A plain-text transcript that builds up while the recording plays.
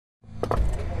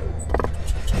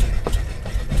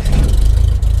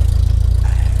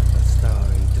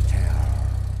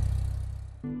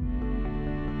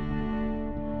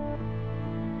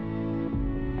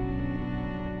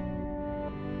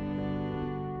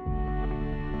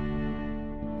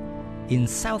in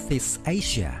Southeast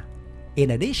Asia,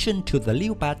 in addition to the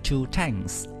Leopard II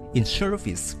tanks in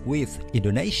service with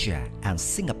Indonesia and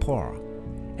Singapore.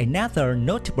 Another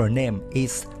notable name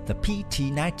is the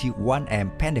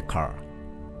PT-91M Pendekar.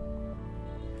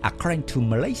 According to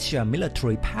Malaysia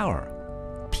Military Power,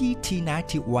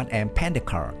 PT-91M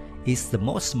Pendekar is the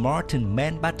most modern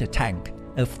main battle tank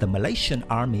of the Malaysian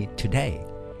Army today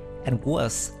and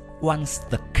was once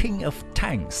the king of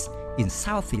tanks in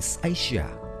Southeast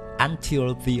Asia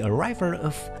until the arrival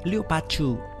of Leopard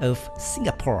II of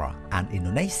Singapore and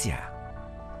Indonesia.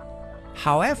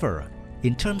 However,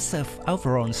 in terms of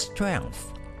overall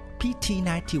strength,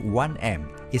 PT-91M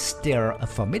is still a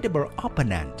formidable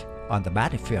opponent on the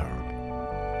battlefield.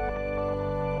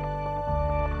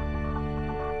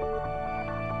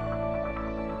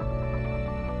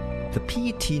 The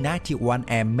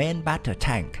PT-91M main battle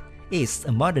tank is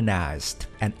a modernized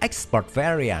and export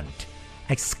variant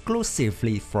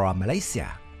exclusively from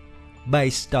Malaysia,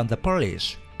 based on the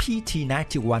Polish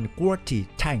PT-91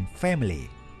 tank family.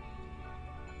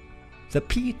 The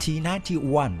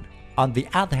PT-91, on the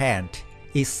other hand,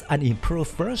 is an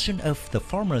improved version of the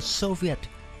former Soviet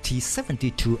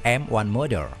T-72M1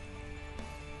 model.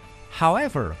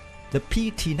 However, the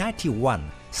PT-91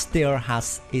 still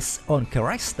has its own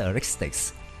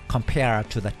characteristics compared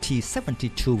to the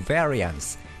T-72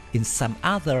 variants in some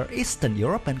other Eastern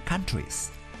European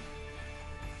countries.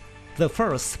 The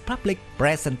first public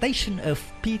presentation of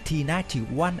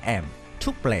PT-91M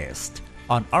took place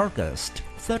on August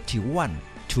 31,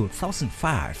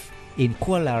 2005 in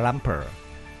Kuala Lumpur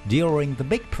during the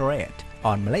big parade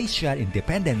on Malaysian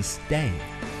Independence Day.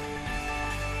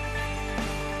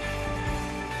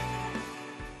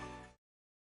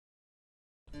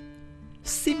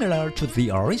 Similar to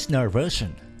the original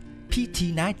version,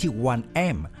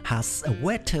 PT-91M has a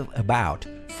weight of about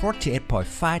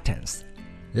 48.5 tons,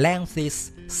 length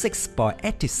is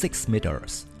 6.86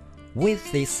 meters,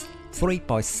 width is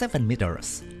 3.7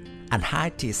 meters, and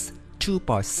height is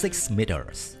 2.6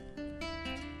 meters.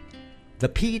 The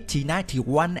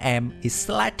PT-91M is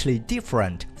slightly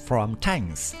different from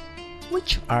tanks,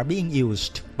 which are being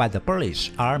used by the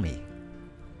Polish Army.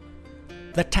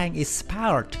 The tank is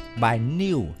powered by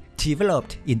new,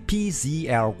 developed in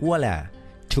PZL Kuala,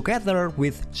 together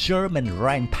with German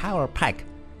rank power pack,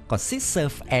 consists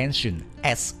of engine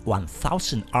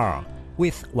S1000R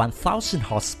with 1000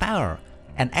 horsepower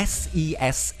and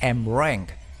SESM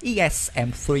rank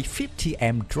ESM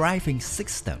 350M driving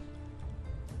system.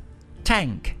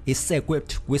 Tank is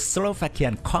equipped with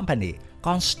Slovakian company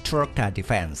Constructor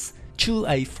Defense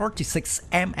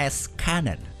 2A46MS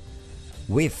cannon,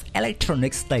 with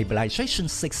electronic stabilization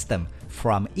system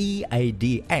from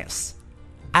EADS,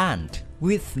 and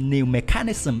with new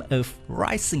mechanism of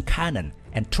rising cannon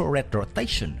and turret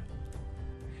rotation.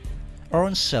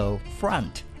 Also,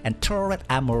 front and turret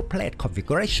armor plate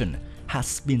configuration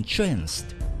has been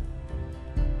changed.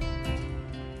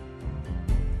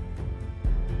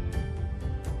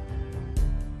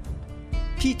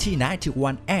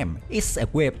 PT-91M is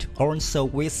equipped also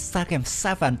with Second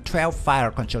 7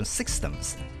 12-fire control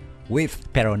systems,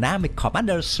 with Panoramic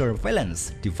Commander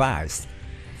Surveillance Device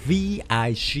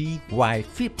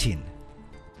VIGY-15.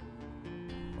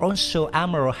 Also,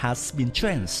 armor has been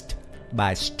changed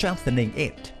by strengthening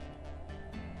it.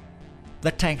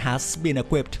 The tank has been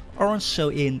equipped also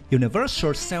in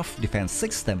Universal Self-Defense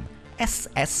System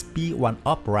SSP-1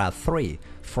 Opera 3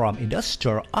 from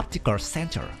Industrial Optical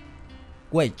Center,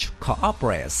 which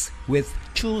cooperates with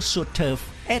two-shooter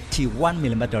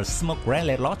 81mm smoke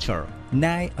grenade launcher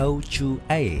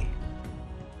 902A.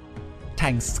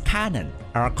 Tank's cannon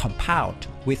are compounded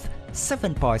with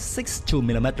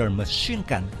 7.62mm machine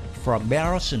gun from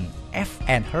Malaysian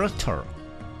FN Herter.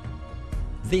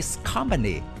 This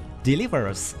company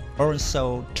delivers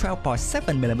also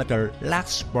 12.7mm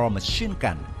large-bore machine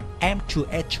gun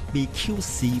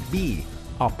M2HBQCB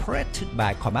operated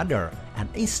by commander and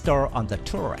installed on the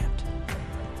turret.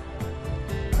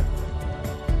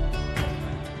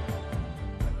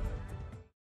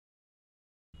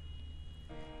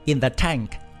 In the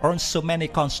tank, also many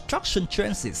construction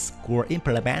changes were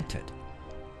implemented.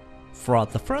 For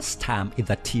the first time in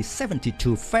the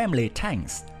T-72 family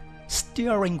tanks,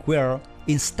 steering wheel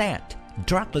instead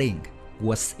drag link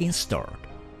was installed.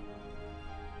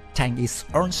 Tank is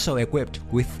also equipped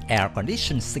with air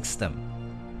conditioning system,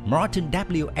 modern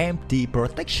WMD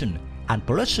protection and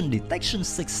pollution detection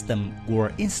system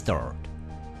were installed.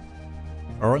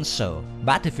 Also,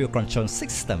 battlefield control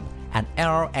system and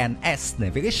LNS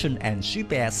navigation and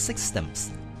GPS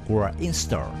systems were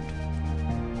installed.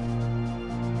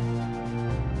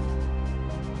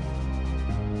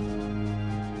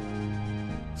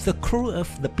 The crew of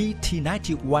the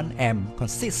PT-91M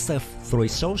consists of 3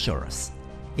 soldiers,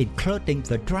 including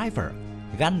the driver,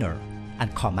 gunner,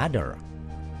 and commander.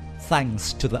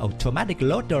 Thanks to the automatic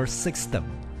loader system,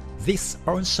 this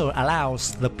also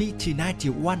allows the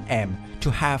PT-91M to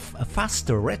have a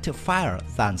faster rate of fire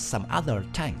than some other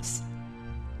tanks.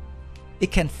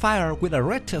 It can fire with a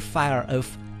rate of fire of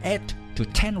 8 to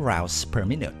 10 rounds per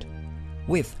minute,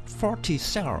 with 40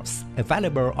 shells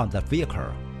available on the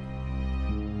vehicle.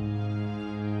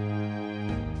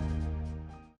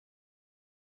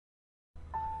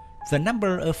 The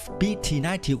number of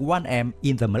PT-91M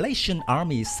in the Malaysian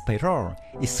Army's payroll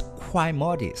is quite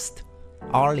modest,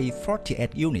 only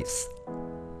 48 units.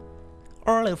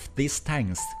 All of these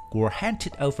tanks were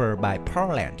handed over by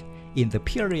Poland in the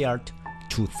period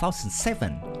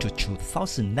 2007 to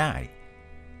 2009.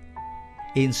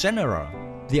 In general,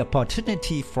 the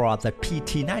opportunity for the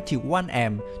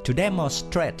PT-91M to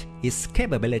demonstrate its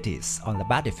capabilities on the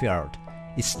battlefield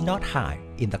is not high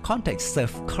in the context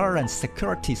of current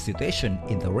security situation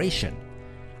in the region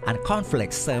and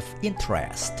conflicts of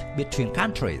interest between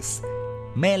countries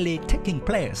mainly taking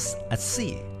place at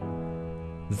sea.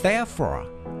 Therefore,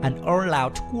 an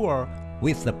all-out war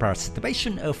with the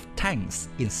participation of tanks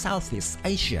in Southeast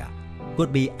Asia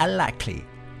would be unlikely,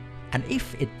 and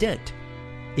if it did,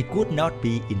 it would not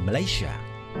be in Malaysia.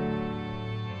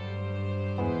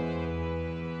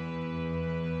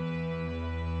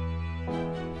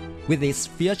 With its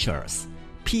features,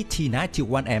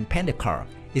 PT-91M Pendekar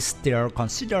is still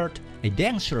considered a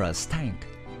dangerous tank,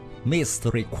 meets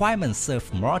the requirements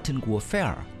of modern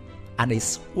warfare, and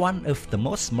is one of the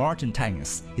most modern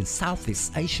tanks in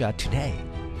Southeast Asia today.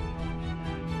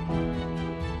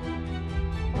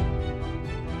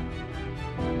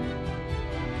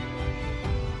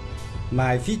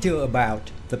 My video about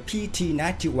the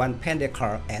PT-91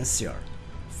 Pendekar answered.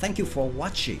 Thank you for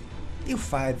watching. If you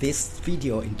find this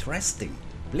video interesting,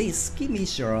 please give me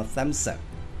your thumbs up.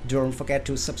 Don't forget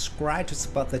to subscribe to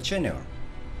support the channel.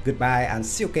 Goodbye and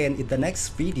see you again in the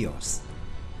next videos.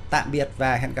 Tạm biệt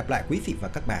và hẹn gặp lại quý vị và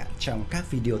các bạn trong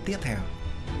các video tiếp theo.